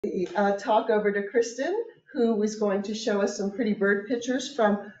Talk over to Kristin, who is going to show us some pretty bird pictures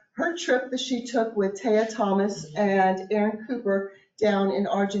from her trip that she took with Taya Thomas and Aaron Cooper down in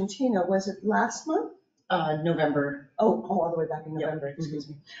Argentina. Was it last month? November. Oh, all the way back in November, Yep. excuse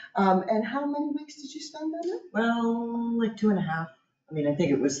me. And how many weeks did you spend down there? Well, like 2.5. I mean, I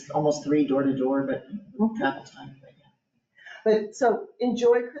think it was almost 3 door to door, but travel time. But yeah. But so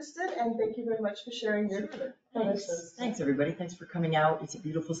enjoy, Kristin, and thank you very much for sharing your trip. Thanks, everybody. Thanks for coming out. It's a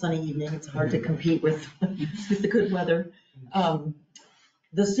beautiful sunny evening. It's hard to compete with the good weather.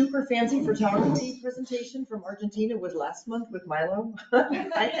 The super fancy photography presentation from Argentina was last month with Milo.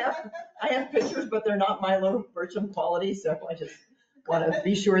 I have pictures, but they're not Milo Bircham quality, so I just want to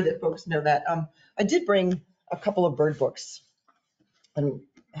be sure that folks know that. I did bring a couple of bird books. I'm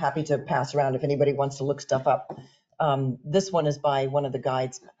happy to pass around if anybody wants to look stuff up. This one is by one of the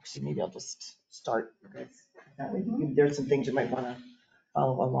guides. Actually, maybe I'll just start. There's some things you might want to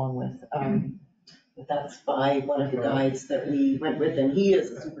follow along with. But that's by one of the guides that we went with, and he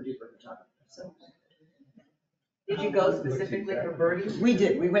is a super duper photographer. So. Did you go specifically for birding? We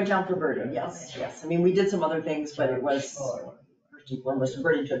did. We went down for birding. Yes. I mean, we did some other things, but it was first and foremost a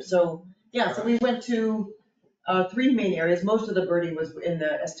birding trip. So yeah, so we went to 3 main areas. Most of the birding was in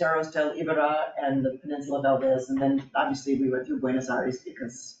the Esteros del Iberá and the Peninsula of Valdez, and then obviously we went through Buenos Aires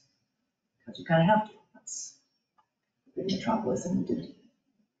because you kind of have to. That's the big metropolis, and we did.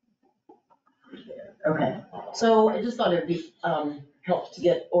 Okay, so I just thought it would be helped to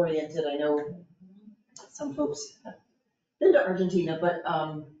get oriented. I know some folks have been to Argentina, but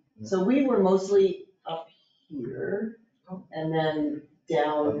so we were mostly up here and then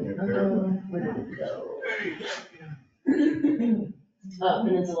down, where did it go?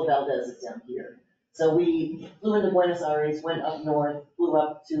 Peninsula Valdez is down here. So we flew into Buenos Aires, went up north, flew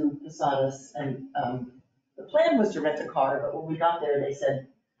up to Posadas, and the plan was to rent a car, but when we got there, they said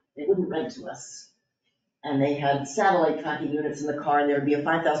they wouldn't rent to us. And they had satellite tracking units in the car, and there would be a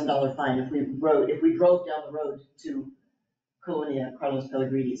 $5,000 fine if we drove down the road to Colonia Carlos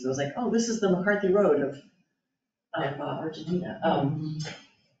Pellegrini. So I was like, oh, this is the McCarthy Road of Argentina.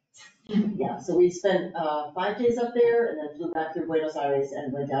 Yeah, so we spent 5 days up there and then flew back through Buenos Aires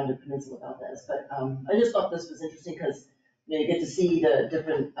and went down to Peninsula Valdez. But I just thought this was interesting because you get to see the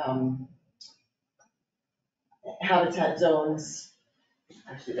different habitat zones.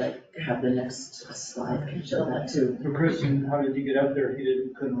 Actually, I have the next slide, I can show that too. So Kristin, how did you get up there if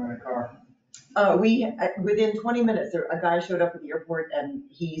you couldn't rent a car? Within 20 minutes, a guy showed up at the airport and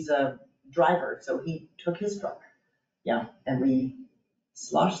he's a driver, so he took his truck. Yeah, and we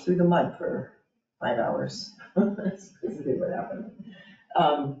sloshed through the mud for 5 hours. That's basically what happened.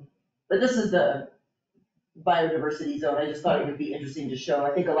 But this is the biodiversity zone. I just thought it would be interesting to show.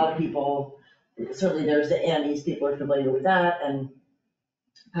 I think a lot of people, certainly there's the Andes, people are familiar with that, and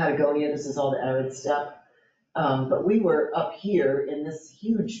Patagonia, this is all the arid steppe. But we were up here in this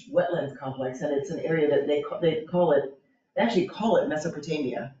huge wetlands complex, and it's an area that they actually call it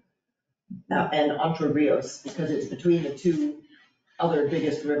Mesopotamia and Entre Rios, because it's between the 2 other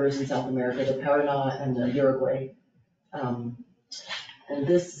biggest rivers in South America, the Paraná and the Uruguay. And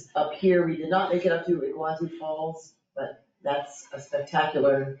this up here, we did not make it up to Iguazu Falls, but that's a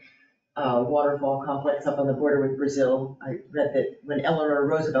spectacular waterfall complex up on the border with Brazil. I read that when Eleanor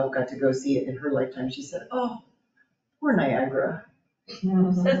Roosevelt got to go see it in her lifetime, she said, oh, poor Niagara.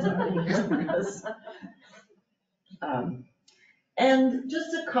 And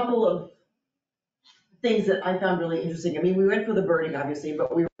just a couple of things that I found really interesting. I mean, we went for the birding, obviously,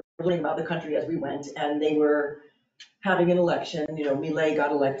 but we were learning about the country as we went, and they were having an election. Milei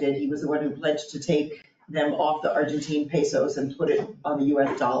got elected. He was the one who pledged to take them off the Argentine pesos and put it on the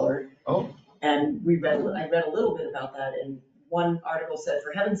US dollar. Oh. And I read a little bit about that, and one article said,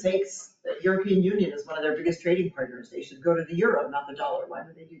 for heaven's sakes, the European Union is one of their biggest trading partners. They should go to the euro, not the dollar. Why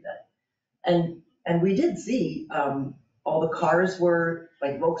would they do that? And we did see all the cars were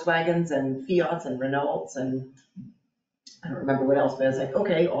like Volkswagens and Fiats and Renaults, and I don't remember what else, but I was like,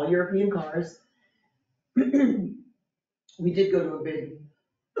 okay, all European cars. We did go to a big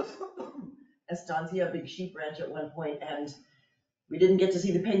estancia, a big sheep ranch at one point, and we didn't get to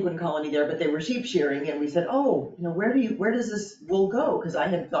see the penguin colony there, but they were sheep shearing, and we said, oh, where does this wool go? Because I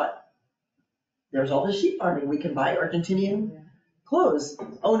had thought, there's all this sheep farming, we can buy Argentinian clothes.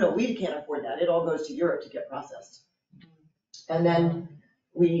 Oh no, we can't afford that. It all goes to Europe to get processed. And then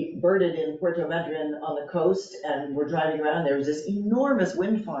we birded in Puerto Madryn on the coast, and we're driving around. There was this enormous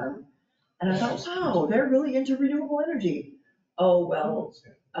wind farm, and I thought, wow, they're really into renewable energy. Oh, well,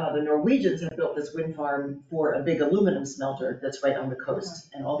 the Norwegians have built this wind farm for a big aluminum smelter that's right on the coast,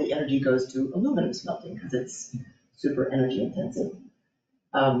 and all the energy goes to aluminum smelting because it's super energy intensive.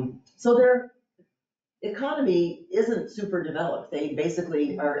 So their economy isn't super developed. They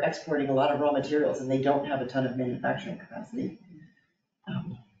basically are exporting a lot of raw materials and they don't have a ton of manufacturing capacity.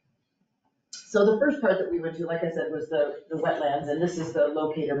 So the first part that we went to, like I said, was the wetlands, and this is the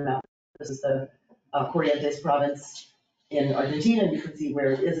locator map. This is the Corrientes province in Argentina, and you can see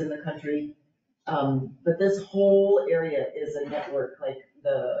where it is in the country. But this whole area is a network, like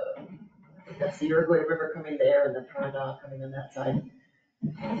that's the Uruguay River coming there and the Paraná coming on that side.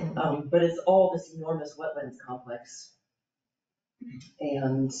 But it's all this enormous wetlands complex.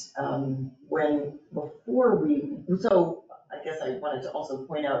 And so I guess I wanted to also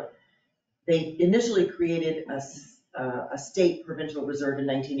point out, they initially created a state provincial reserve in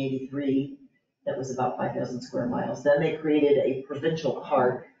 1983 that was about 5,000 square miles. Then they created a provincial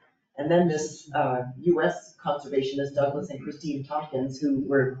park. And then this US conservationist, Douglas and Kristin Carpenter, who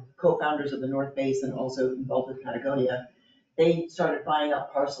were co-founders of the North Base and also involved with Patagonia, they started buying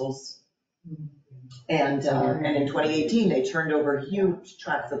up parcels. And in 2018, they turned over huge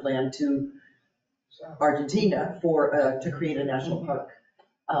tracts of land to Argentina to create a national park.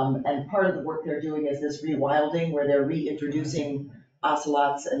 And part of the work they're doing is this rewilding, where they're reintroducing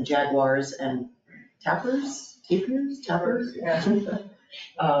ocelots and jaguars and tapirs,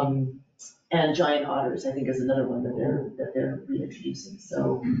 and giant otters, I think, is another one that they're reintroducing.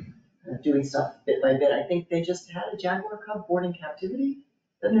 So doing stuff bit by bit. I think they just had a jaguar cub born in captivity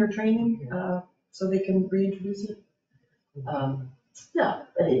that they're training, so they can reintroduce it. Yeah,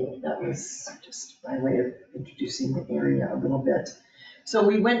 but anyway, that was just my way of introducing the area a little bit. So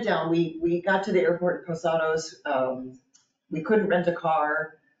we went down, we got to the airport in Posados. We couldn't rent a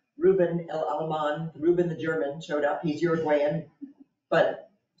car. Ruben El Alaman, Ruben the German, showed up. He's Uruguayan, but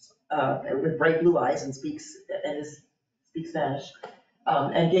with bright blue eyes and speaks Spanish,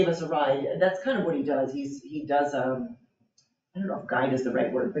 and gave us a ride. And that's kind of what he does. He does, I don't know if guide is the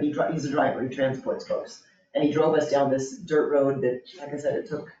right word, but he's a driver. He transports folks. And he drove us down this dirt road that, like I said, it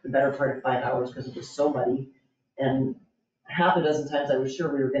took the better part of 5 hours because it was so muddy. And half a dozen times I was sure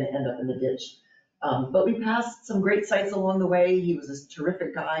we were going to end up in the ditch. But we passed some great sights along the way. He was a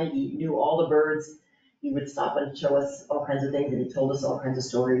terrific guide. He knew all the birds. He would stop and show us all kinds of things, and he told us all kinds of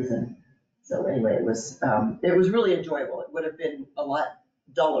stories. And so anyway, it was really enjoyable. It would have been a lot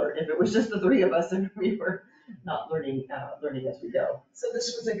duller if it was just the three of us and we were not learning as we go. So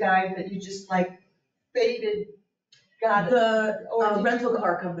this was a guide that you just like faded, got it? The rental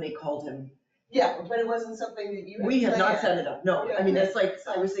car company called him. Yeah, but it wasn't something that you had We have not planned. set it up, no. Yeah. I mean, it's like,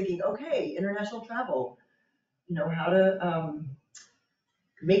 I was thinking, okay, international travel, how to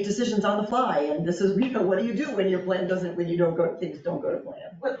make decisions on the fly. And this is, what do you do when your plan things don't go to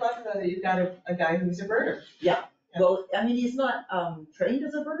plan? What luck though that you've got a guy who's a birder. Yeah. Well, I mean, he's not trained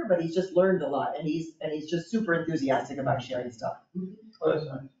as a birder, but he's just learned a lot, and he's just super enthusiastic about sharing stuff. Oh, that's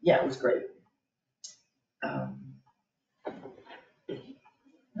nice. Yeah, it was great.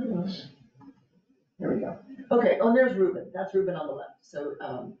 There we go. Okay, there's Ruben. That's Ruben on the left. So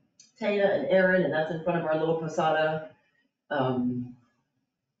Taya and Aaron, and that's in front of our little posada.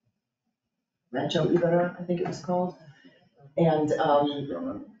 Rancho Ibarra, I think it was called. And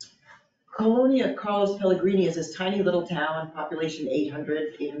Colonia Carlos Pellegrini is this tiny little town, population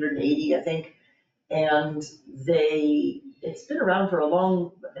 880, I think. And it's been around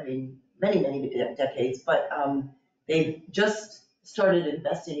for many decades, but they've just started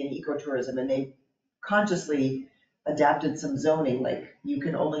investing in ecotourism, and they consciously adapted some zoning, like you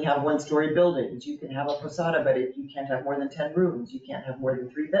can only have one-story buildings, you can have a posada, but you can't have more than 10 rooms, you can't have more than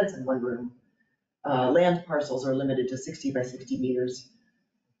 3 beds in one room. Land parcels are limited to 60 by 60 meters.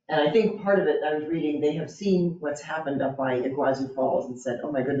 And I think part of it, I was reading, they have seen what's happened up by Iguazu Falls and said,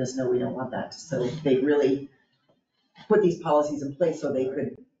 oh my goodness, no, we don't want that. So they really put these policies in place so they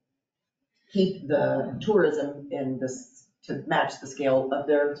could keep the tourism to match the scale of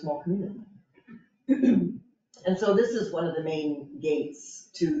their small community. And so this is one of the main gates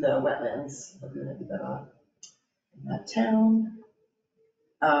to the wetlands. I'm gonna do that on in that town.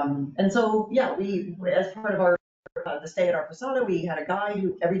 And so, yeah, we, as part of our the stay at our posada, we had a guide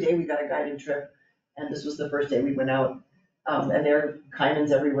who, every day we got a guided trip. And this was the first day we went out. And there are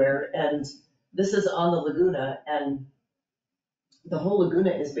caimans everywhere. And this is on the laguna, and the whole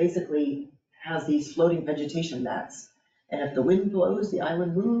laguna is basically has these floating vegetation mats. And if the wind blows, the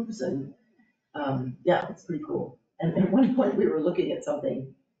island moves, and yeah, it's pretty cool. And at one point we were looking at something,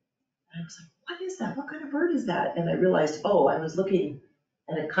 and I was like, what is that? What kind of bird is that? And I realized, I was looking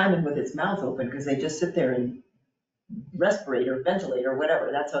at a caiman with its mouth open, because they just sit there and respirate or ventilate or whatever.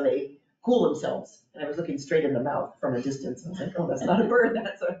 That's how they cool themselves. And I was looking straight in the mouth from a distance. I was like, that's not a bird,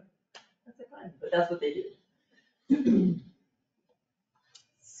 that's a caiman, but that's what they do.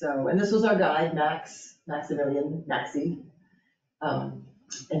 So, and this was our guide, Maxi.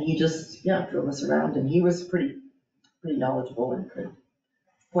 And he just, drove us around, and he was pretty knowledgeable and could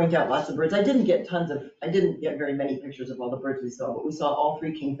point out lots of birds. I didn't get very many pictures of all the birds we saw, but we saw all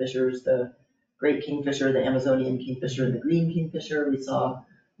three kingfishers, the great kingfisher, the Amazonian kingfisher, and the green kingfisher. We saw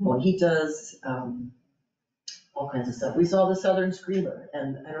mojitas, all kinds of stuff. We saw the southern screamer,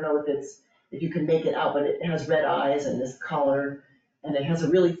 and I don't know if you can make it out, but it has red eyes and this collar, and it has a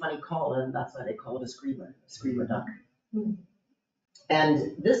really funny call, and that's why they call it a screamer duck.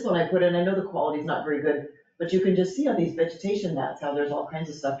 And this one I put in, I know the quality's not very good, but you can just see on these vegetation mats how there's all kinds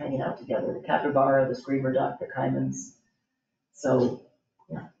of stuff hanging out together, the capybara, the screamer duck, the caimans. So,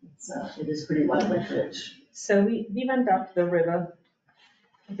 yeah, it is pretty wildlife rich. So we went up the river,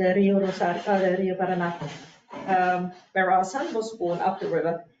 the Rio Paraná, where our son was born, up the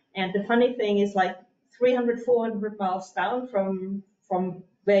river. And the funny thing is, like 300, 400 miles down from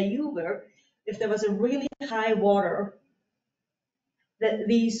where you were, if there was a really high water,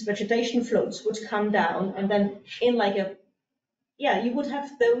 these vegetation floats would come down, and then in you would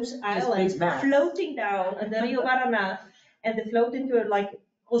have those islands floating down in the Rio Paraná, and they float into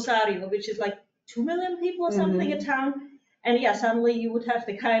Rosario, which is 2 million people or something, a town. And suddenly you would have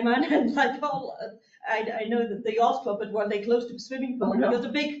the caiman and all. I know that the yacht club, but when they close to the swimming pool, because the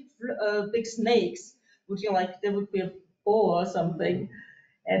big snakes would there would be a boar or something.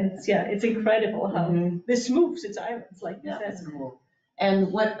 And it's incredible how this moves its islands like this. That's cool.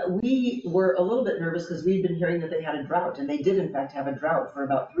 And what we were a little bit nervous because we'd been hearing that they had a drought, and they did in fact have a drought for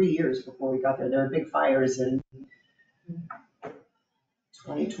about 3 years before we got there. There were big fires in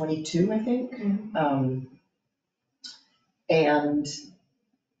 2022, I think. And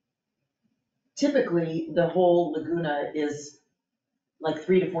typically the whole laguna is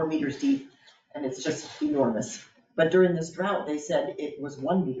 3 to 4 meters deep, and it's just enormous. But during this drought, they said it was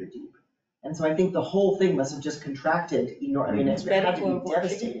 1 meter deep. And so I think the whole thing must have just contracted enormously. I mean, it had to be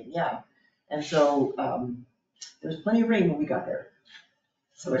devastating, And so there was plenty of rain when we got there.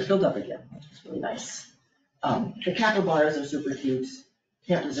 So it filled up again, which was really nice. The capybaras are super cute.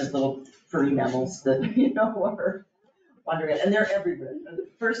 They're just little furry mammals that, are wandering. And they're everywhere. The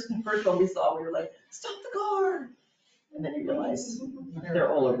first one we saw, we were like, stop the car. And then you realize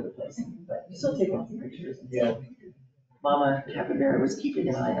they're all over the place. But you still take lots of pictures. And so Mama capybara was keeping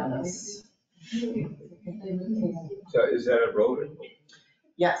an eye on us. So is that a rodent?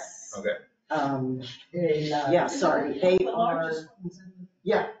 Yes. Okay. Sorry, they are,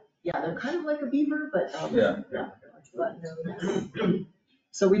 they're kind of like a beaver, but,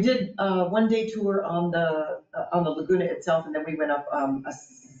 So we did a 1-day tour on the laguna itself, and then we went up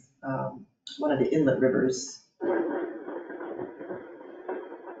one of the inlet rivers.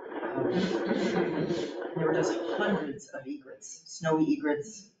 There were just hundreds of egrets, snowy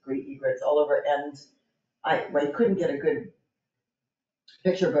egrets, great egrets all over, and I couldn't get a good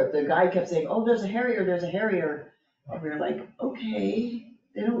picture, but the guy kept saying, oh, there's a harrier. And we were like, okay,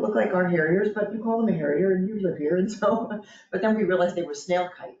 they don't look like our harriers, but you call them a harrier and you live here. And so, but then we realized they were snail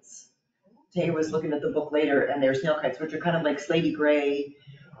kites. Tay was looking at the book later, and they're snail kites, which are kind of like slavey gray,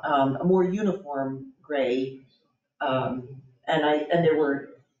 a more uniform gray. And there were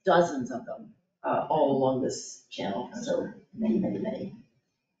dozens of them all along this channel, so many.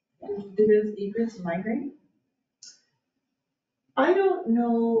 Do those egrets migrate? I don't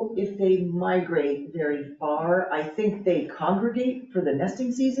know if they migrate very far. I think they congregate for the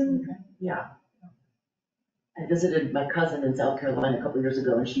nesting season. Okay. Yeah. I visited my cousin in South Carolina a couple of years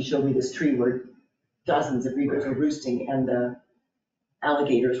ago, and she showed me this tree where dozens of egrets were roosting, and the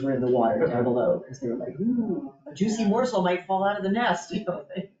alligators were in the water down below, because they were like, ooh, a juicy morsel might fall out of the nest.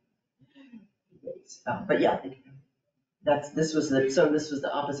 But yeah, this was the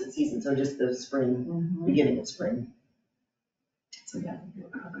opposite season, so just the spring, beginning of spring. So yeah, they were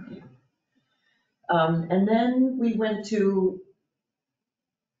congregating. And then we went so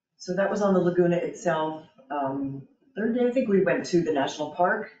that was on the laguna itself. Third day, I think we went to the national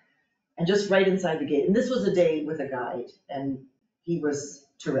park, and just right inside the gate. And this was a day with a guide, and he was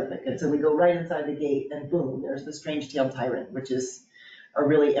terrific. And so we go right inside the gate, and boom, there's the strange-tailed tyrant, which is a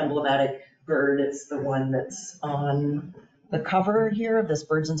really emblematic bird. It's the one that's on the cover here of this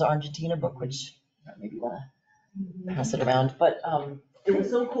Things Argentina book, which maybe you want to pass it around. But it was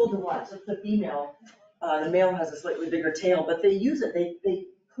so cool to watch. It's a female. The male has a slightly bigger tail, but they use it. They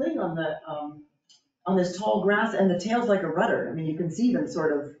cling on this tall grass, and the tail's like a rudder. I mean, you can see them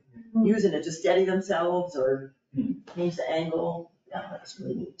sort of using it to steady themselves or change the angle. Yeah, that's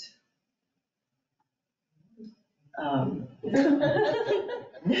really neat.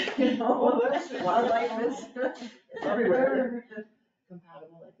 Wildlife is everywhere.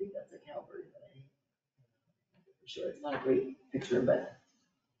 Compatible, I think that's a cowbird, but for sure, it's not a great picture, but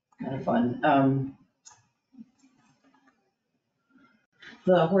kind of fun.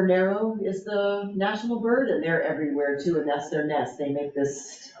 The hornero is the national bird, and they're everywhere too, and that's their nest. They make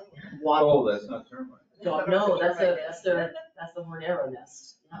this waddle. Oh, that's not termite. No, that's the hornero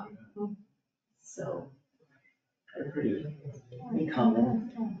nest, yeah. So, they're pretty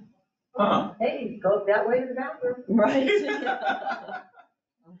common. Huh. Hey, go that way to the bathroom. Right.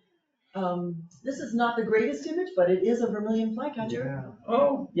 This is not the greatest image, but it is a vermilion flycatcher.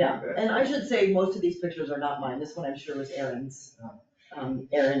 Oh. Yeah, okay. and I should say, most of these pictures are not mine. This one I'm sure was Erin's.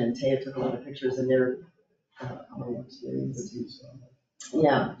 Erin and Taya took a lot of pictures and they're,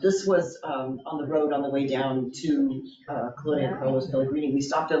 yeah, this was on the road on the way down to Colonia Carlos Pellegrini. We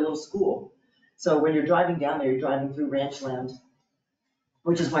stopped at a little school. So when you're driving down there, you're driving through ranch land,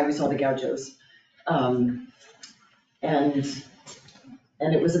 which is why we saw the gauchos. And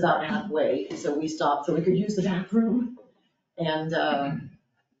it was about halfway, so we stopped so we could use the bathroom. And I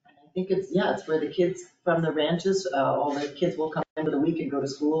think it's where the kids from the ranches, all the kids will come in for the week and go to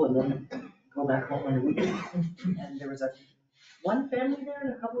school and then go back home on the weekend. And there was one family there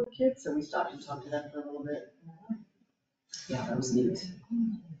and a couple of kids, so we stopped and talked to them for a little bit. Yeah, that was neat.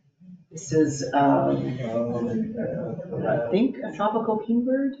 This is, I think a tropical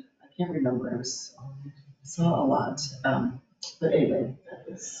kingbird. I can't remember. I saw a lot. But anyway, that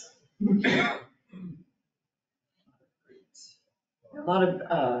was a lot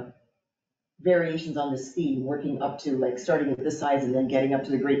of variations on this theme, working up to like starting at this size and then getting up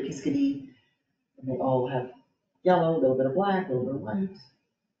to the Great Kiskadee. And they all have yellow, a little bit of black, a little bit of white.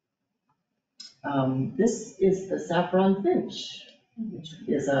 This is the saffron finch, which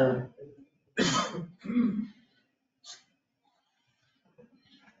is a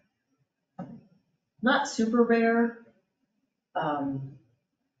not super rare,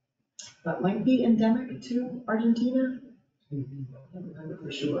 but might be endemic to Argentina. I don't remember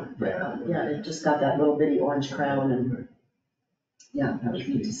for sure, but yeah, it just got that little bitty orange crown and yeah, that was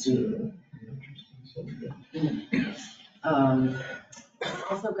neat to see.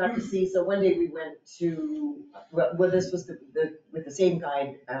 Also got to see, so one day we went to, well this was with the same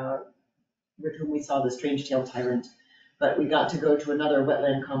guide with whom we saw the strange-tailed tyrant, but we got to go to another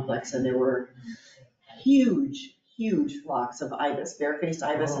wetland complex and there were huge flocks of ibis, bare-faced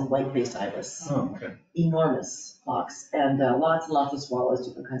ibis and white-faced ibis. Oh, okay. Enormous flocks and lots and lots of swallows,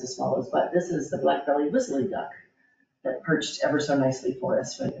 different kinds of swallows, but this is the black-bellied whistling duck that perched ever so nicely for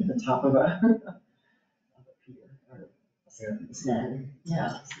us right at the top of a pier or a snag.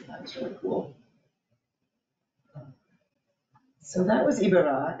 Yeah, so that was really cool. So that was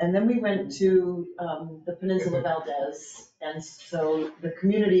Ibarra, and then we went to the Peninsula Valdez, and so the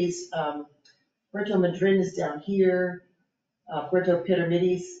communities, Puerto Madryn is down here, Puerto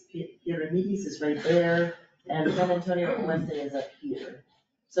Pyramides is right there, and San Antonio Oeste is up here.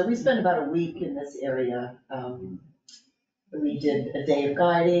 So we spent about a week in this area. We did a day of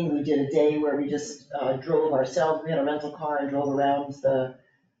guiding, we did a day where we just drove ourselves, we had a rental car and drove around the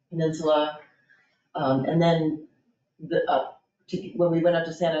peninsula. And then when we went up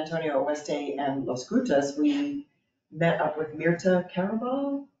to San Antonio Oeste and Los Grutas, we met up with Mirta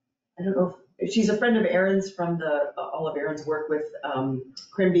Carabal. I don't know if she's a friend of Erin's from all of Erin's work with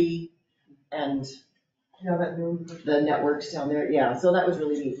Crimby and the networks down there. Yeah, so that was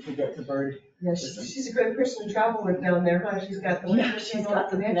really neat to get to bird. Yeah, she's a great person to travel with down there, huh? She's got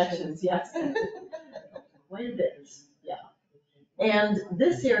the connections, yes. Quite a bit, yeah. And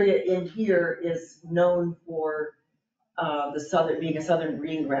this area in here is known for being a southern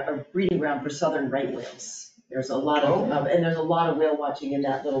breeding ground for southern right whales. There's a lot of, and there's a lot of whale watching in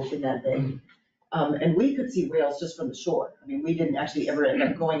that bay. And we could see whales just from the shore. I mean, we didn't actually ever end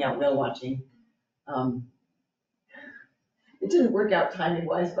up going out whale watching. It didn't work out timing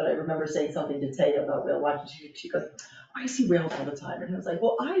wise, but I remember saying something to Taya about whale watching. She goes, I see whales all the time. And I was like,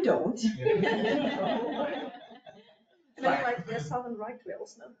 well, I don't. Like they're southern right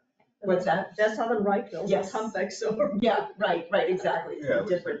whales, no? What's that? They're southern right whales, Yes. humpback, so. Yeah, right, exactly. Yeah, It's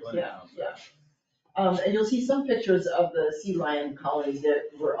different, yeah. And you'll see some pictures of the sea lion colonies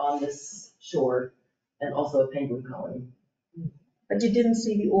that were on this shore and also a penguin colony. But you didn't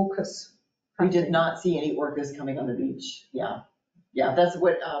see the orcas? We did not see any orcas coming on the beach, yeah. Yeah, that's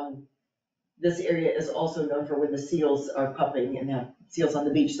what, this area is also known for when the seals are pupping and have seals on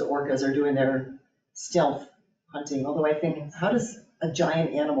the beach, the orcas are doing their stealth hunting. Although I think, how does a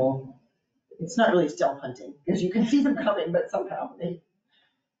giant animal, it's not really stealth hunting because you can see them coming, but somehow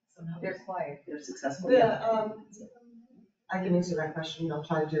They're quiet. they're successful. I can answer that question, I'll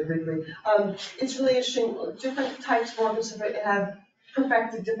try to do it briefly. It's really interesting, different types of orcas have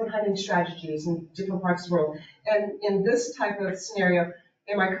perfected different hunting strategies in different parts of the world. And in this type of scenario,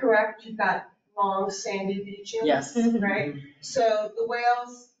 am I correct? You've got long sandy beaches? Yes. Right? So the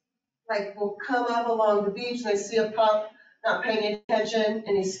whales, like, will come up along the beach and they see a pup not paying attention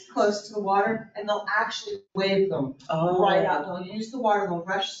and he's close to the water, and they'll actually wave them right out. They'll use the water, they'll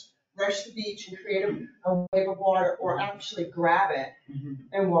rush the beach and create a wave of water, or actually grab it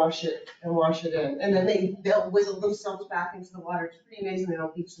and wash it in. And then they'll wiggle themselves back into the water. It's pretty amazing. They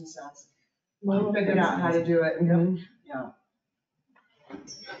don't teach themselves. Figured out how to do it. Yeah.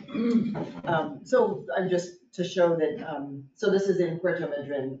 So just to show that, so this is in Puerto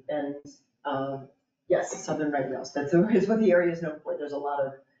Madryn, and yes, southern right whales. That's what the area is known for. There's a lot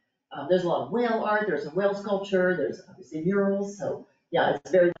of whale art. There's a whale sculpture. There's obviously murals. So yeah,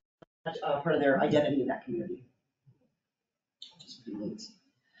 it's very much part of their identity in that community, which is pretty neat.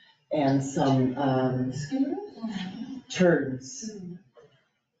 And some terns,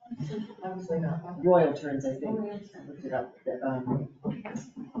 royal terns, I think. I looked it up.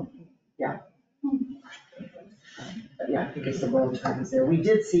 Yeah. Yeah, I think it's the royal terns there. We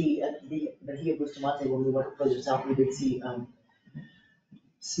did see at the Bahia Bustamante, when we went further south, we did see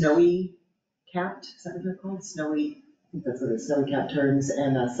snowy capped, is that what they're called? Snowy, I think that's what it is, snowy capped terns,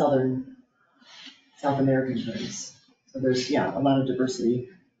 and South American terns. So there's, yeah, a lot of diversity.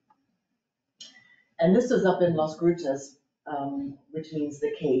 And this is up in Las Grutas, which means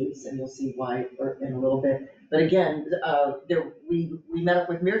the caves, and you'll see why in a little bit. But again, we met up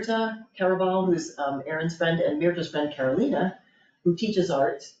with Mirta Caraval, who's Erin's friend, and Mirta's friend Carolina, who teaches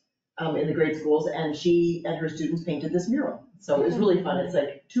art in the grade schools, and she and her students painted this mural. So it was really fun. It's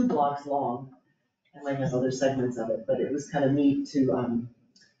like 2 blocks long, and like has other segments of it, but it was kind of neat to,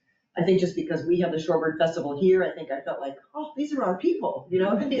 I think just because we have the Shorebird Festival here, I think I felt like, oh, these are our people, you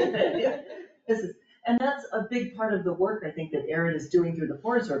know? And that's a big part of the work, I think, that Erin is doing through the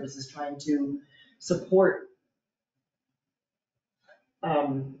Forest Service, is trying to support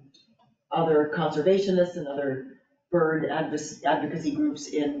other conservationists and other bird advocacy groups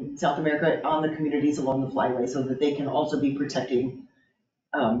in South America on the communities along the flyway, so that they can also be protecting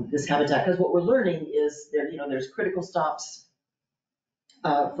this habitat. Because what we're learning is there's critical stops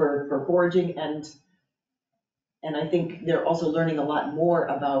for foraging, and I think they're also learning a lot more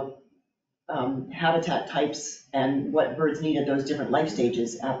about habitat types and what birds need at those different life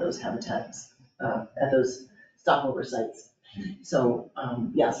stages at those habitats, at those stopover sites. So,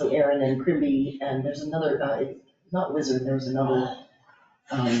 yeah, so Erin and Crimby, and there's another, it's not Wizard, there's another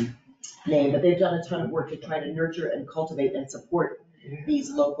name, but they've done a ton of work to try to nurture and cultivate and support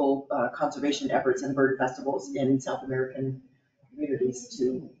these local conservation efforts and bird festivals in South American communities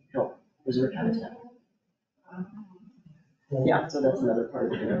to help preserve habitat. Yeah, so that's another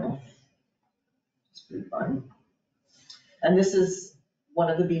part of it. It's pretty fun. And this is one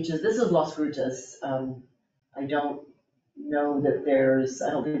of the beaches. This is Las Grutas. I don't know that I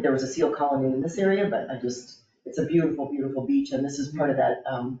don't think there was a seal colony in this area, but it's a beautiful, beautiful beach. And this is part of that,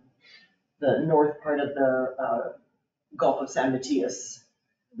 the north part of the Gulf of San Matias.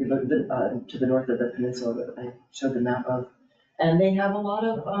 We looked to the north of the peninsula that I showed the map of. And they have a lot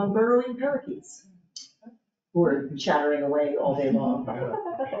of burrowing parakeets who are chattering away all day long.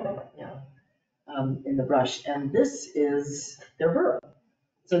 Yeah. In the brush, and this is their burrow.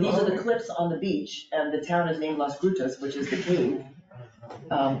 So these are the cliffs on the beach, and the town is named Las Grutas, which is the cave.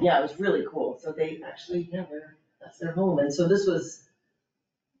 Yeah, it was really cool. So they actually, that's their home. And so this was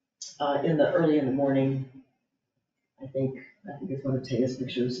early in the morning, I think it's one of Taya's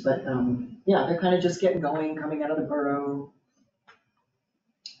pictures, but yeah, they're kind of just getting going, coming out of the burrow,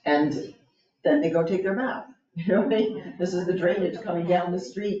 and then they go take their bath. You know, this is the drainage coming down the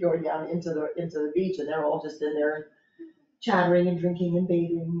street, going down into the beach, and they're all just in there chattering and drinking and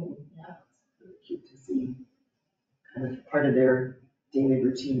bathing. And yeah, it's really cute to see, kind of part of their daily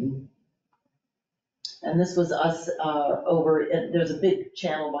routine. And this was us over, there's a big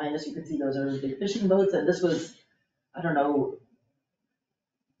channel behind us. You can see those are big fishing boats, and this was, I don't know,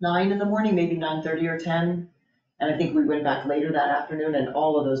 9 in the morning, maybe 9:30 or 10. And I think we went back later that afternoon, and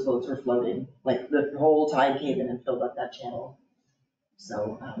all of those boats were floating. Like the whole tide came in and filled up that channel.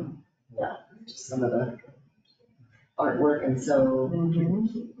 So, yeah, just some of the artwork. And so,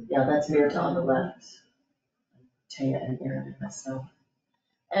 yeah, that's Mirta on the left, Taya and Erin and myself.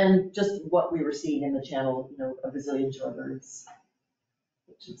 And just what we were seeing in the channel, a bazillion shorebirds,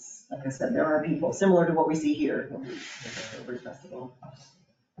 which is, like I said, there are people similar to what we see here when we at the Shorebird Festival.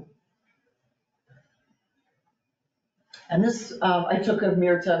 And this, I took of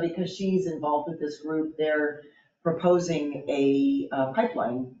Mirta because she's involved with this group. They're proposing a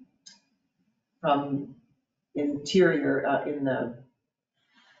pipeline from interior, in the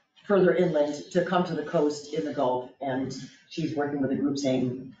further inland to come to the coast in the Gulf. And she's working with a group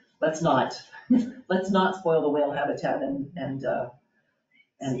saying, let's not spoil the whale habitat and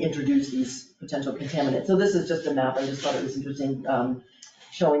introduce these potential contaminants. So this is just a map. I just thought it was interesting,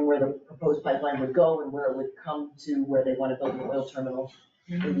 showing where the proposed pipeline would go and where it would come to where they want to build an oil terminal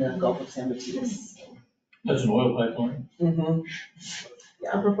in the Gulf of San Matías. That's an oil pipeline. Mm-hmm.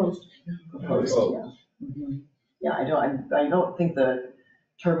 Yeah, proposed, yeah. Mm-hmm. Yeah, I don't think the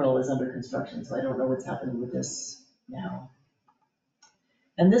terminal is under construction, so I don't know what's happening with this now.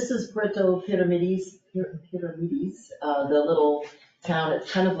 And this is Puerto Pyramides, the little town.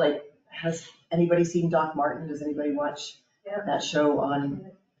 It's kind of like, has anybody seen Doc Martin? Does anybody watch that show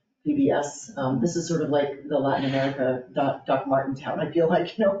on PBS? This is sort of like the Latin America Doc Martin town. I feel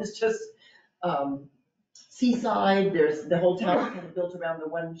like, it's just seaside. There's the whole town kind of built around the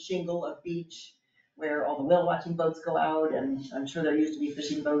one shingle of beach where all the whale watching boats go out, and I'm sure there used to be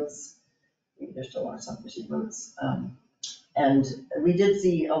fishing boats. Maybe there still are some fishing boats. And we did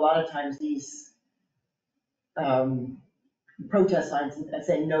see a lot of times these protest signs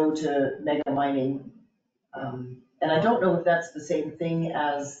saying no to mega mining. And I don't know if that's the same thing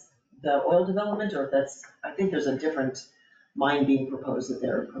as the oil development, or if that's, I think there's a different mine being proposed that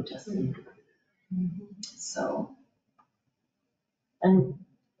they're protesting. So, and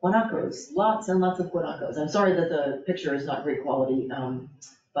guanacos, lots and lots of guanacos. I'm sorry that the picture is not great quality,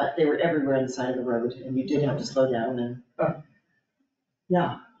 but they were everywhere on the side of the road, and you did have to slow down. And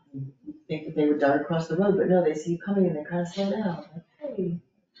yeah, you think that they would dart across the road, but no, they see you coming and they kind of slow down. Like, hey.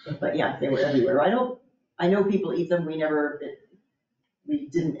 But yeah, they were everywhere. I know people eat them. We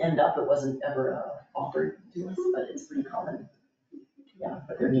didn't end up, it wasn't ever offered to us, but it's pretty common. Yeah,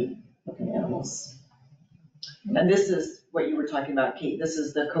 but they're neat looking animals. And this is what you were talking about, Kate. This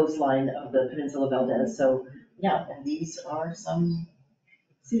is the coastline of the Peninsula Valdez. So yeah, and these are some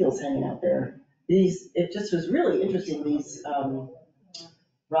seals hanging out there. It just was really interesting, these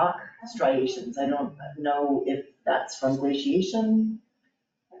rock striations. I don't know if that's from glaciation,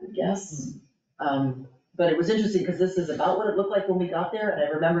 I would guess. But it was interesting because this is about what it looked like when we got there. And I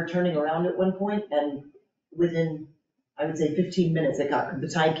remember turning around at one point, and within, I would say 15 minutes,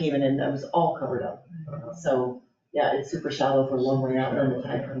 the tide came in and it was all covered up. So yeah, it's super shallow for a long way out, and then the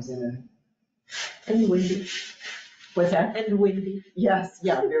tide comes in and windy. What's that? And windy. Yes,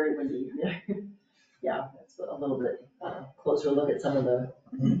 yeah, very windy. Yeah, that's a little bit closer look at some of the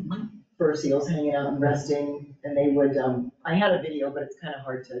fur seals hanging out and resting. And they would, I had a video, but it's kind of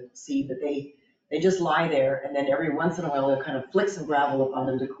hard to see, but they just lie there, and then every once in a while they'll kind of flick some gravel upon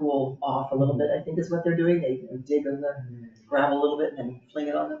them to cool off a little bit, I think is what they're doing. They dig in the gravel a little bit and then fling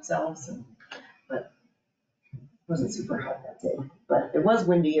it on themselves. But it wasn't super hot that day, but it was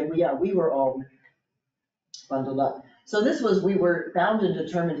windy, and we were all bundled up. So we were bound and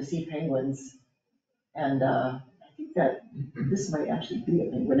determined to see penguins. And I think that this might actually be a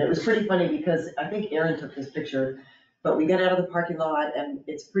penguin. It was pretty funny because I think Aaron took this picture, but we got out of the parking lot and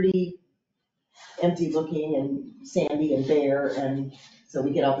it's pretty empty looking and sandy and bare. And so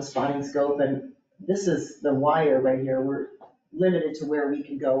we get out the spotting scope, and this is the wire right here. We're limited to where we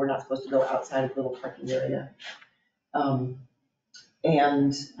can go. We're not supposed to go outside of the little parking area.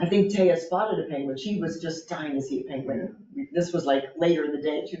 And I think Taya spotted a penguin. She was just dying to see a penguin. This was like later in the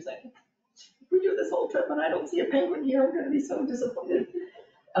day. She was like, we do this whole trip and I don't see a penguin here, I'm gonna be so disappointed.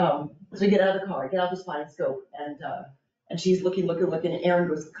 So we get out of the car, get out the spotting scope, and she's looking, and Aaron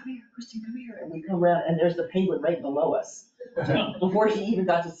goes, come here, Kristin, come here. And we come around and there's the penguin right below us before she even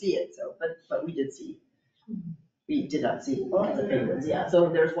got to see it. So, but we did see. We did not see the penguins, yeah. So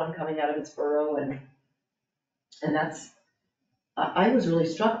there's one coming out of its burrow, and that's, I was really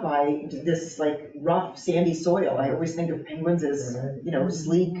struck by this like rough sandy soil. I always think of penguins as,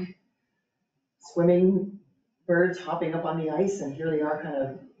 sleek, swimming birds hopping up on the ice, and here they are kind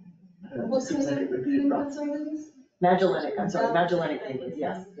of, I don't know, What it seems like it would be rough. penguins? Magellanic penguins,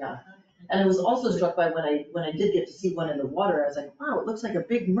 yes, yeah. And I was also struck by when I did get to see one in the water, I was like, wow, it looks like a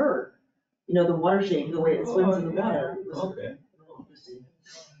big mer. The water shape, the way it swims in the water. It was Okay. interesting.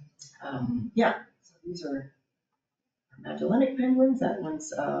 Yeah, so these are Magellanic penguins. That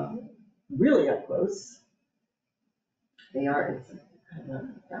one's really up close. It's kind of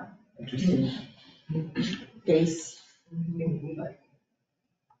a, interesting face.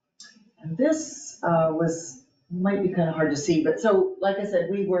 And this might be kind of hard to see, but so, like I said,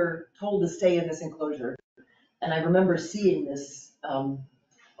 we were told to stay in this enclosure. And I remember seeing this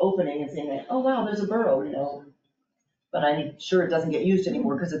opening and saying, like, oh wow, there's a burrow, but I'm sure it doesn't get used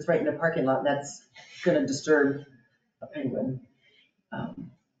anymore because it's right in the parking lot. That's gonna disturb a penguin.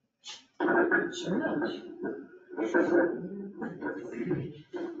 Sure enough.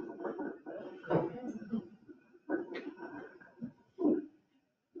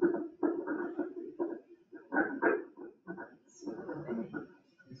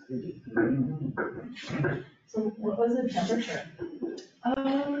 So what was the temperature?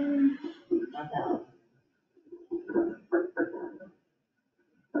 Not that.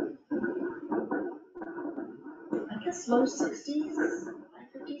 I guess low 60s, high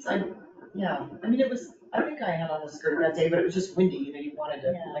 50s. Yeah, I mean, I think I had on a skirt that day, but it was just windy, you wanted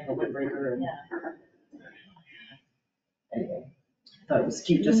to, like a windbreaker and. Anyway, I thought it was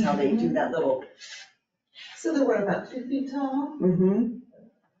cute just how they do that little. So they were about 2 feet tall? Mm-hmm.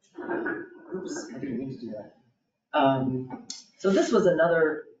 Oops, I didn't mean to do that. So this was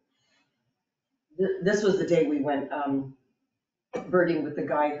this was the day we went, birding with the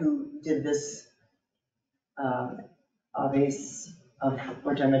guy who did this, Aves of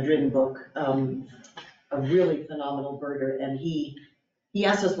Puerto Madryn book, a really phenomenal birder, and he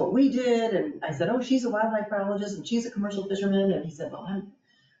asked us what we did, and I said, oh, she's a wildlife biologist, and she's a commercial fisherman, and he said, well,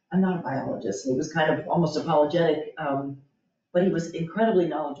 I'm not a biologist, and he was kind of almost apologetic, but he was incredibly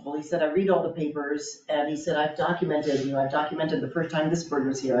knowledgeable. He said, I read all the papers, and he said, I've documented the first time this bird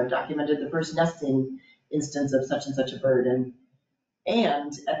was here, I've documented the first nesting instance of such and such a bird, and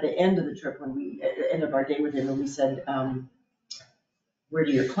at the end of the trip, at the end of our day with him, when we said, where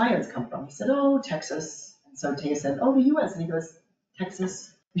do your clients come from? He said, oh, Texas. And so Taya said, oh, the US. And he goes,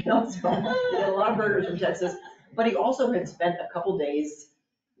 Texas. So he had a lot of birders from Texas. But he also had spent a couple days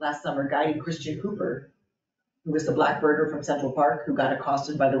last summer guiding Kristin Cooper, who was the black birder from Central Park, who got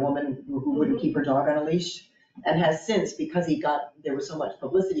accosted by the woman who wouldn't keep her dog on a leash. And has since, because there was so much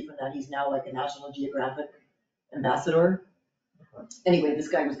publicity from that, he's now like a National Geographic ambassador. Anyway, this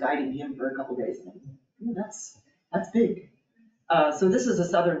guy was guiding him for a couple days. And that's big. So this is a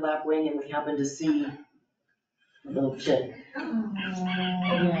southern lapwing, and we happened to see a little chick.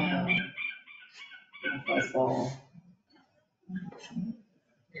 Yeah. Fuzzball.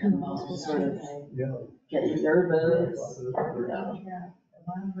 Sort of getting nervous.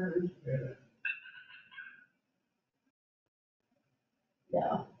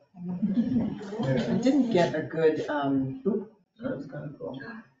 Yeah. I didn't get a good, That was kind of cool.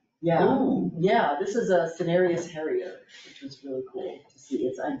 yeah, this is a Cenarius harrier, which was really cool to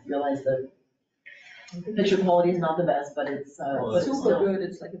see. I realized that picture quality is not the best, but it's, but it's Super still, good,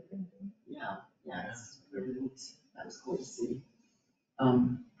 it's like a thing. yeah, it's really neat. That was cool to see.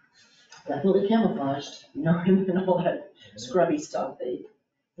 Definitely camouflaged, and all that scrubby stuff, they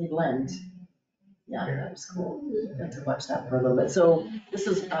blend. Yeah, that was cool. Got to watch that for a little bit. So this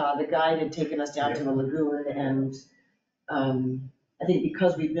is, the guide had taken us down to a lagoon, and, I think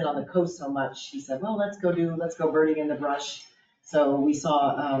because we've been on the coast so much, he said, well, let's go birding in the brush. So we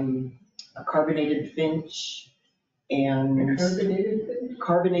saw, a carbonated finch and.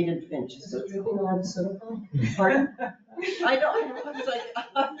 Carbonated finch. Is it dripping on soda pop? Pardon? I was like,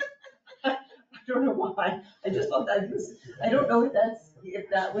 I don't know why. I just thought I don't know if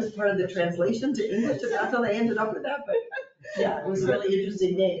that was part of the translation to English, if that's how they ended up with that, but yeah, it was a really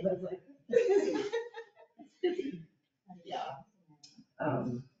interesting name. I was like, it's busy. Yeah.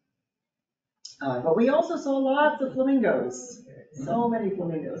 But we also saw lots of flamingos, so many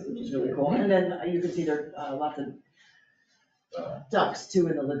flamingos, which is really cool. And then you can see there are lots of ducks too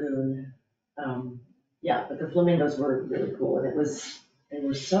in the lagoon. Yeah, but the flamingos were really cool, and they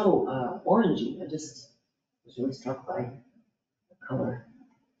were so orangey. I just was really struck by the color.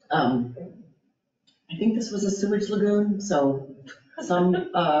 I think this was a sewage lagoon, so some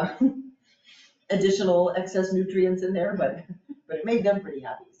additional excess nutrients in there, but it made them pretty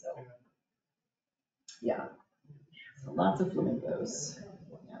happy, so. Yeah, so lots of flamingos.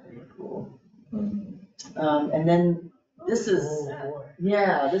 Yeah, they were cool. And then this is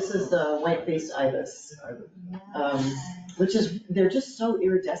the white-faced ibis, which they're just so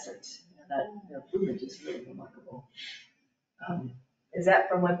iridescent that their plumage is really remarkable. Is that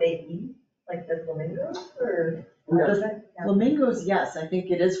from what they eat, like the flamingos, or? Flamingos, yes, I think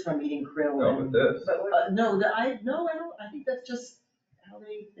it is from eating krill. No, but this. I don't, I think that's just how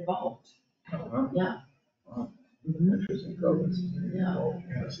they evolved. Uh-huh. Yeah. Wow. Mhm. Interesting focus. Yeah.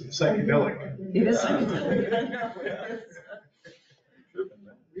 Yes, it's psychedelic. It is psychedelic.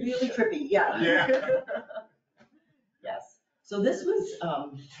 Really trippy, yeah. Yeah. Yes. So this was,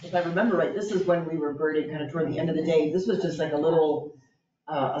 if I remember right, this is when we were birding kind of toward the end of the day. This was just like a little,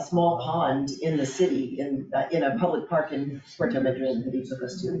 a small pond in the city, in a public park in Puerto Madryn that he took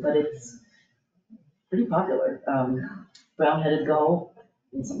us to, but it's pretty popular. Brown-headed gull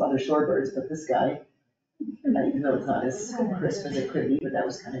and some other shorebirds, but this guy, even though it's not as crisp as it could be, but that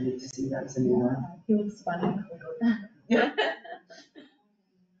was kind of neat to see. That was a new one. He looks funny. Yeah.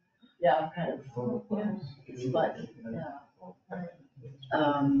 Yeah, kind of. But, yeah.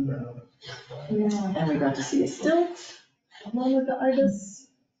 And we got to see a stilt along with the ibis.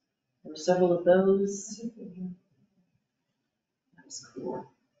 It were several of those. That was cool.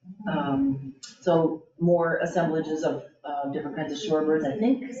 So more assemblages of different kinds of shorebirds. I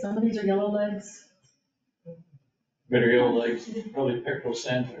think some of these are yellow legs. Better yellow legs, probably pectoral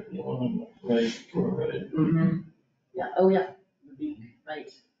sandpiper, the one, right, right. Yeah, oh yeah, the beak,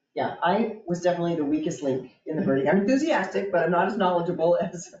 right. Yeah, I was definitely the weakest link in the birding. I'm enthusiastic, but I'm not as knowledgeable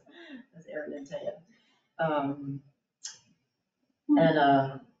as Erin and Taya.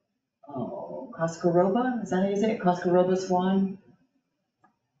 Coscaroba, is that how you say it? Coscaroba swan?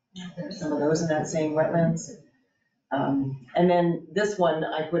 There's some of those in that same wetlands. And then this one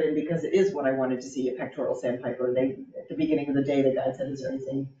I put in because it is what I wanted to see, a pectoral sandpiper. At the beginning of the day, the guide said, is there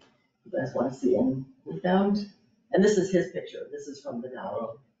anything you guys want to see? And we found, and this is his picture. This is from the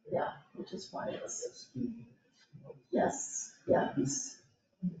Dow. Yeah, which is why it's, yes, yeah, he's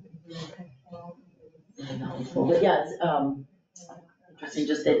very knowledgeable. But yeah, it's interesting,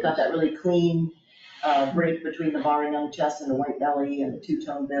 just they've got that really clean break between the bar and young chest and the white belly and the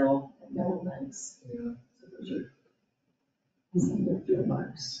two-tone bill and yellow legs. So those are some of the field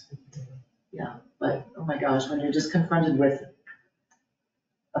marks. Yeah, but oh my gosh, when you're just confronted with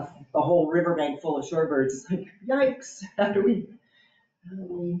a whole riverbank full of shorebirds, it's like, yikes, how do we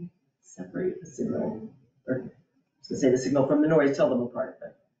separate the signal, or I was gonna say the signal from the noise, tell them apart,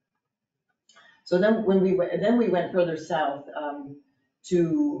 but. So then we went further south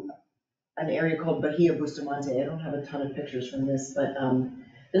to an area called Bahia Bustamante. I don't have a ton of pictures from this, but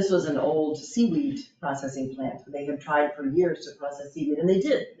this was an old seaweed processing plant. They had tried for years to process seaweed, and they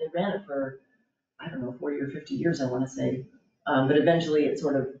did. They ran it for, I don't know, 40 or 50 years, I want to say. But eventually it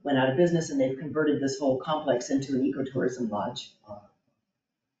sort of went out of business, and they've converted this whole complex into an ecotourism lodge.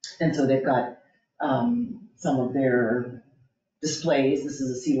 And so they've got some of their displays. This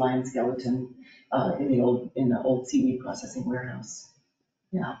is a sea lion skeleton in the old seaweed processing warehouse.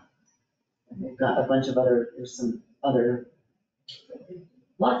 Yeah. And they've got a bunch of lots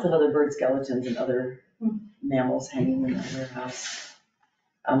of other bird skeletons and other mammals hanging in that warehouse.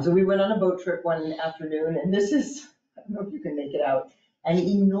 So we went on a boat trip one afternoon, and this is, I don't know if you can make it out, an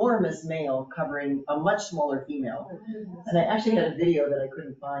enormous male covering a much smaller female. And I actually had a video that I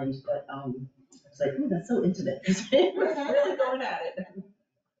couldn't find, but I was like, ooh, that's so intimate, because they were really going at it.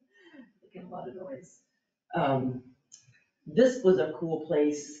 Making a lot of noise. This was a cool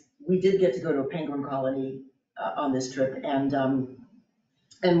place. We did get to go to a penguin colony on this trip, and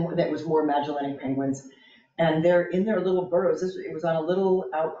that was more Magellanic penguins. And they're in their little burrows. It was on a little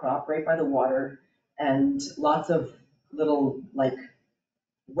outcrop right by the water, and lots of little, like,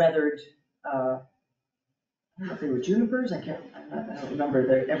 weathered, I don't know if they were junipers, I don't remember,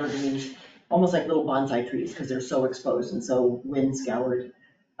 they're evergreens, almost like little bonsai trees, because they're so exposed and so wind scoured.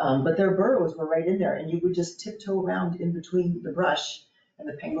 But their burrows were right in there, and you would just tiptoe around in between the brush, and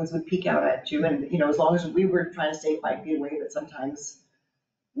the penguins would peek out at you. And, as long as we were trying to stay 5 feet away, but sometimes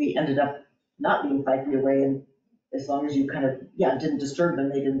we ended up not being 5 feet away, and as long as you kind of, didn't disturb them,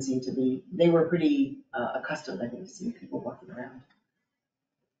 they didn't seem to be, they were pretty accustomed, I think, to seeing people walking around.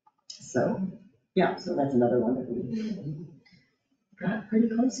 So, so that's another one that we got pretty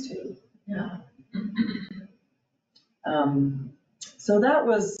close to, So that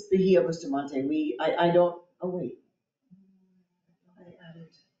was Bahia Bustamante. I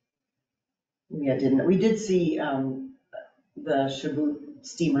didn't. We did see the Chubut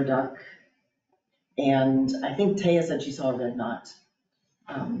steamer duck, and I think Taya said she saw a red knot.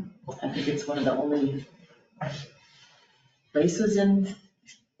 I think it's one of the only places in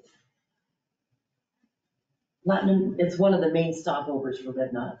Latin, it's one of the main stopovers for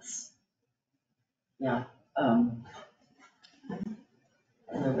red knots. Yeah. And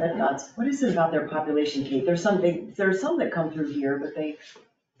the red knots, what is it about their population, Kate? There's some that come through here, but they.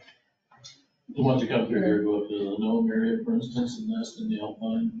 The ones that come through here go up to the Nome area, for instance, and nest in the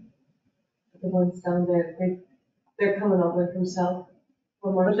Alpine. The ones down there, they're coming all the way from south.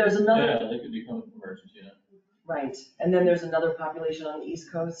 But there's another. Yeah, they could be coming from Argentina. Right, and then there's another population on the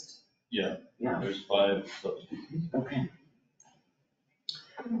East Coast. Yeah. Yeah. There's 5 subspecies. Okay.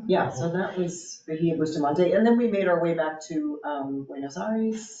 Yeah, so that was Bahia Bustamante, and then we made our way back to Buenos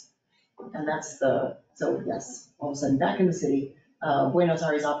Aires, and so yes, all of a sudden back in the city. Buenos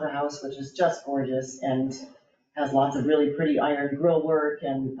Aires Opera House, which is just gorgeous and has lots of really pretty iron grill work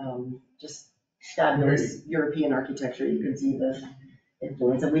and just fabulous European architecture. You can see the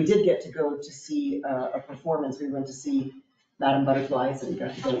influence. And we did get to go to see a performance. We went to see Madame Butterfly, so we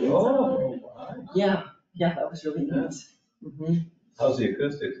got to go inside. Oh, wow. Yeah, that was really neat. Mm-hmm. How's the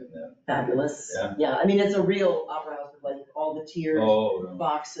acoustics in that? Fabulous. Yeah. I mean, it's a real opera house with like all the tiered Oh,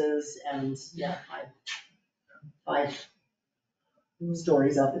 boxes and five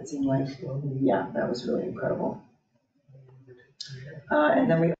stories up, it seemed like. Yeah, that was really incredible. And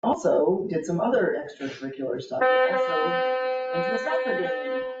then we also did some other extracurricular stuff. We also went to a soccer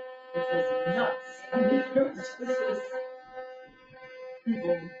game, which was nuts. I mean, it was just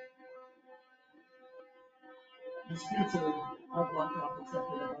people, the streets are blocked off except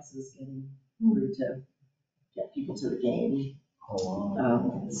for the buses getting through to get people to the game. Oh,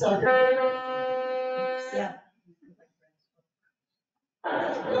 wow. Soccer. Yeah.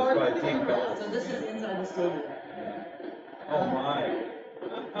 That's by team colors. So this is inside the stadium. Oh, my.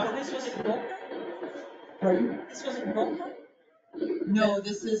 So this was in Boca? Pardon? This was in Boca? No,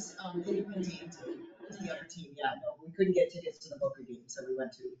 this is Independiente, is the other team, yeah, no, we couldn't get tickets to the Boca game, so we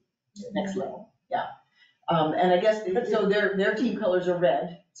went to next level, yeah. And I guess, so their team colors are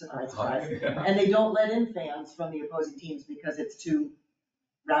red, surprise, surprise, Yeah. and they don't let in fans from the opposing teams because it's too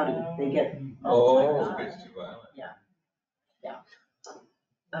rowdy, they get, Oh, it's too violent.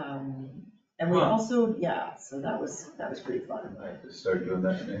 and we also, yeah, so that was pretty fun. I have to start doing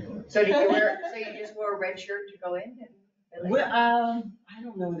that in England. So did you wear, so you just wore a red shirt to go in? Well, I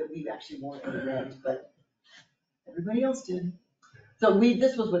don't know that we actually wore any red, but everybody else did. So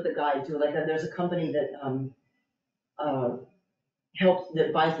this was with a guide too, like there's a company that,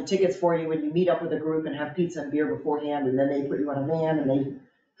 that buys the tickets for you when you meet up with a group and have pizza and beer beforehand, and then they put you on a van and they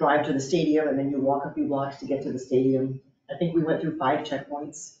drive to the stadium, and then you walk a few blocks to get to the stadium. I think we went through 5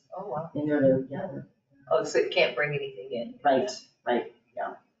 checkpoints Oh, wow. in there, yeah, Oh, so it can't bring anything in? right,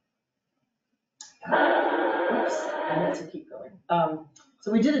 yeah. Oops, I meant to keep going.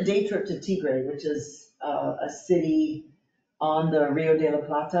 So we did a day trip to Tigre, which is a city on the Rio de la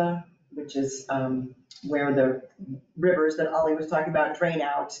Plata, which is where the rivers that Ollie was talking about drain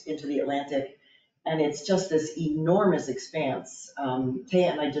out into the Atlantic. And it's just this enormous expanse.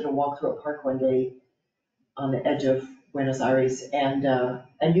 Taya and I did a walk through a park one day on the edge of Buenos Aires, and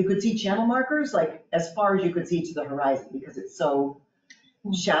you could see channel markers like as far as you could see to the horizon because it's so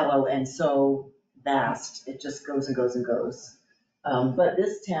shallow and so vast. It just goes and goes and goes. But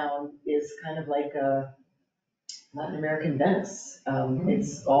this town is kind of like a Latin American Venice.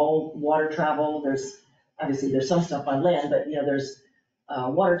 It's all water travel. There's some stuff on land, but there's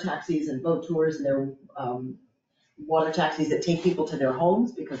water taxis and boat tours, and there are water taxis that take people to their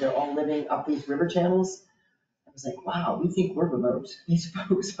homes because they're all living up these river channels. I was like, wow, we think we're remote. These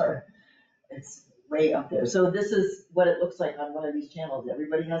folks are, it's way up there. So this is what it looks like on one of these channels.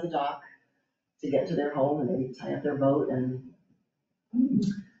 Everybody has a dock to get to their home, and they tie up their boat, and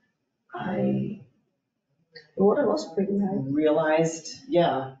The water was pretty high. realized,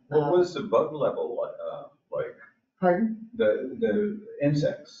 yeah. What was the bug level like? Pardon? The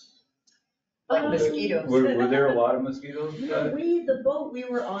insects? Like mosquitoes? Were there a lot of mosquitoes? The boat we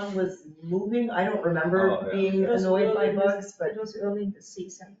were on was moving. I don't remember Oh, yeah. being annoyed by bugs, but It was early in the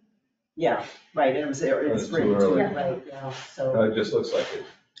season. yeah, right, and was it's too spring too, early. right, yeah, so. It just looks like it.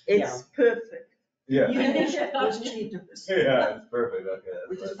 It's perfect. Yeah. You can check those cheetahs. Yeah, it's perfect, okay. that's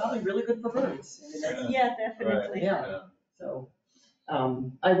Which is what I probably really good for birds. I mean, that's- Yeah, definitely. Yeah. So,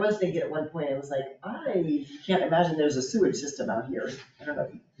 I was thinking at one point, I was like, I can't imagine there's a sewage system out here. I don't know.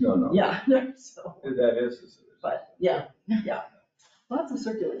 No, Yeah, so, that is the sewage. but, yeah, lots of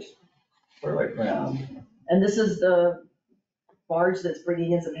circulation. We're like friends. And this is the barge that's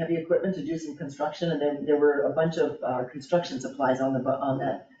bringing in some heavy equipment to do some construction, and then there were a bunch of construction supplies on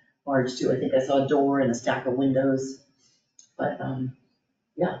that barge too. I think I saw a door and a stack of windows. But,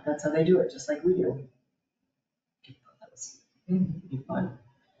 yeah, that's how they do it, just like we do. That was fun.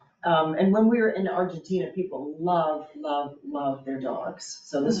 And when we were in Argentina, people love their dogs.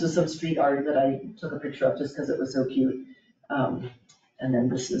 So this was some street art that I took a picture of just because it was so cute. And then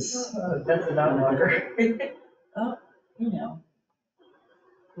this is, That's a dog walker.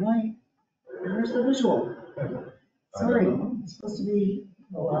 right, where's the visual? Sorry, it's supposed to be,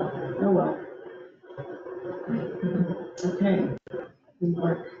 oh well. Okay, didn't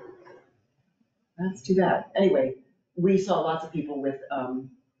work. That's too bad. Anyway, we saw lots of people with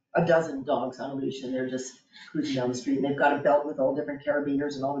a dozen dogs on a leash, and they're just cruising down the street, and they've got a belt with all different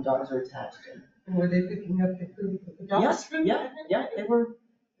carabiners, and all the dogs are attached. And were they picking up the food for the dogs? Yeah, they were.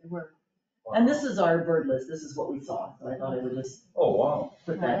 And this is our bird list, this is what we saw, so I thought I would just Oh, wow.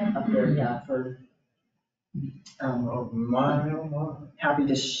 put that up there, yeah, for, Oh, my. happy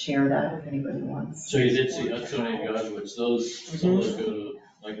to share that if anybody wants. So you did see Hudson and Godwits, some of those go to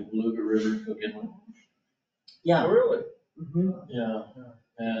like a Beluga River, go get one. Yeah. Really? Yeah,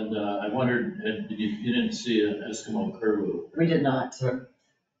 and I wondered, you didn't see an Eskimo curlew. We did not.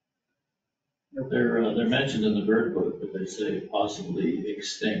 They're mentioned in the bird book, but they say possibly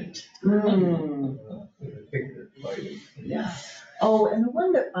extinct. Mm, I think they're fighting. yeah, Oh, and the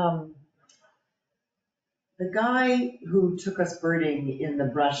one that, the guy who took us birding in the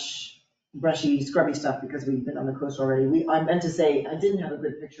brushy, scrubby stuff, because we've been on the coast already, I meant to say, I didn't have a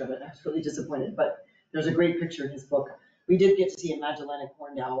good picture of it, I was really disappointed, but there's a great picture in his book. We did get to see a Magellanic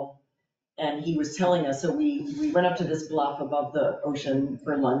horned owl, and he was telling us, so we went up to this bluff above the ocean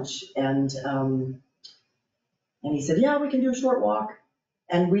for lunch, and he said, yeah, we can do a short walk.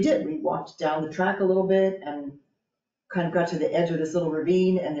 And we did, we walked down the track a little bit and kind of got to the edge of this little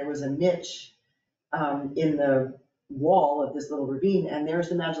ravine, and there was a niche in the wall of this little ravine, and there's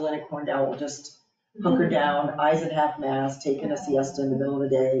the Magellanic horned owl just hunkered down, eyes at half mast, taking a siesta in the middle of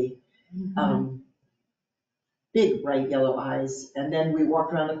the day. Big bright yellow eyes. And then we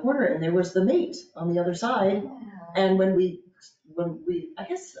walked around the corner and there was the mate on the other side. And when we, I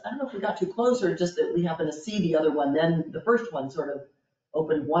guess, I don't know if we got too close or just that we happened to see the other one, then the first one sort of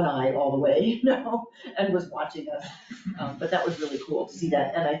opened one eye all the way, and was watching us. But that was really cool to see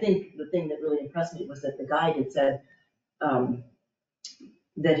that. And I think the thing that really impressed me was that the guide had said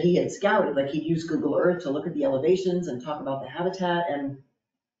that he had scouted, like he'd used Google Earth to look at the elevations and talk about the habitat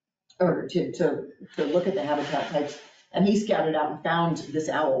or to look at the habitat types. And he scouted out and found this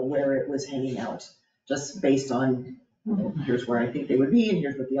owl where it was hanging out, just based on, here's where I think they would be, and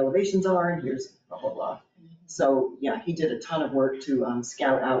here's what the elevations are, and here's blah, blah, blah. So, yeah, he did a ton of work to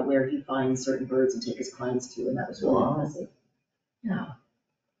scout out where he finds certain birds and take his clients to, and that was really impressive. Yeah.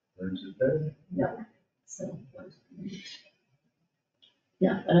 Learns it better. Yeah. So,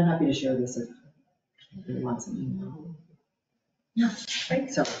 yeah, and I'm happy to share this if anyone wants something. Yeah,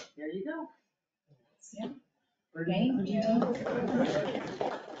 right, so there you go. Yeah. Thank you.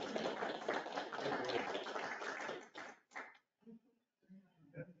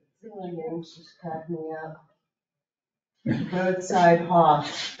 My name's just cracked me up. Roadside hawk.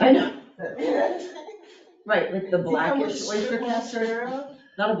 I know. Right, like the blackish oyster catcher. Castor.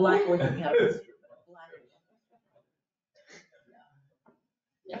 Not a black oyster catcher.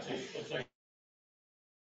 Looks like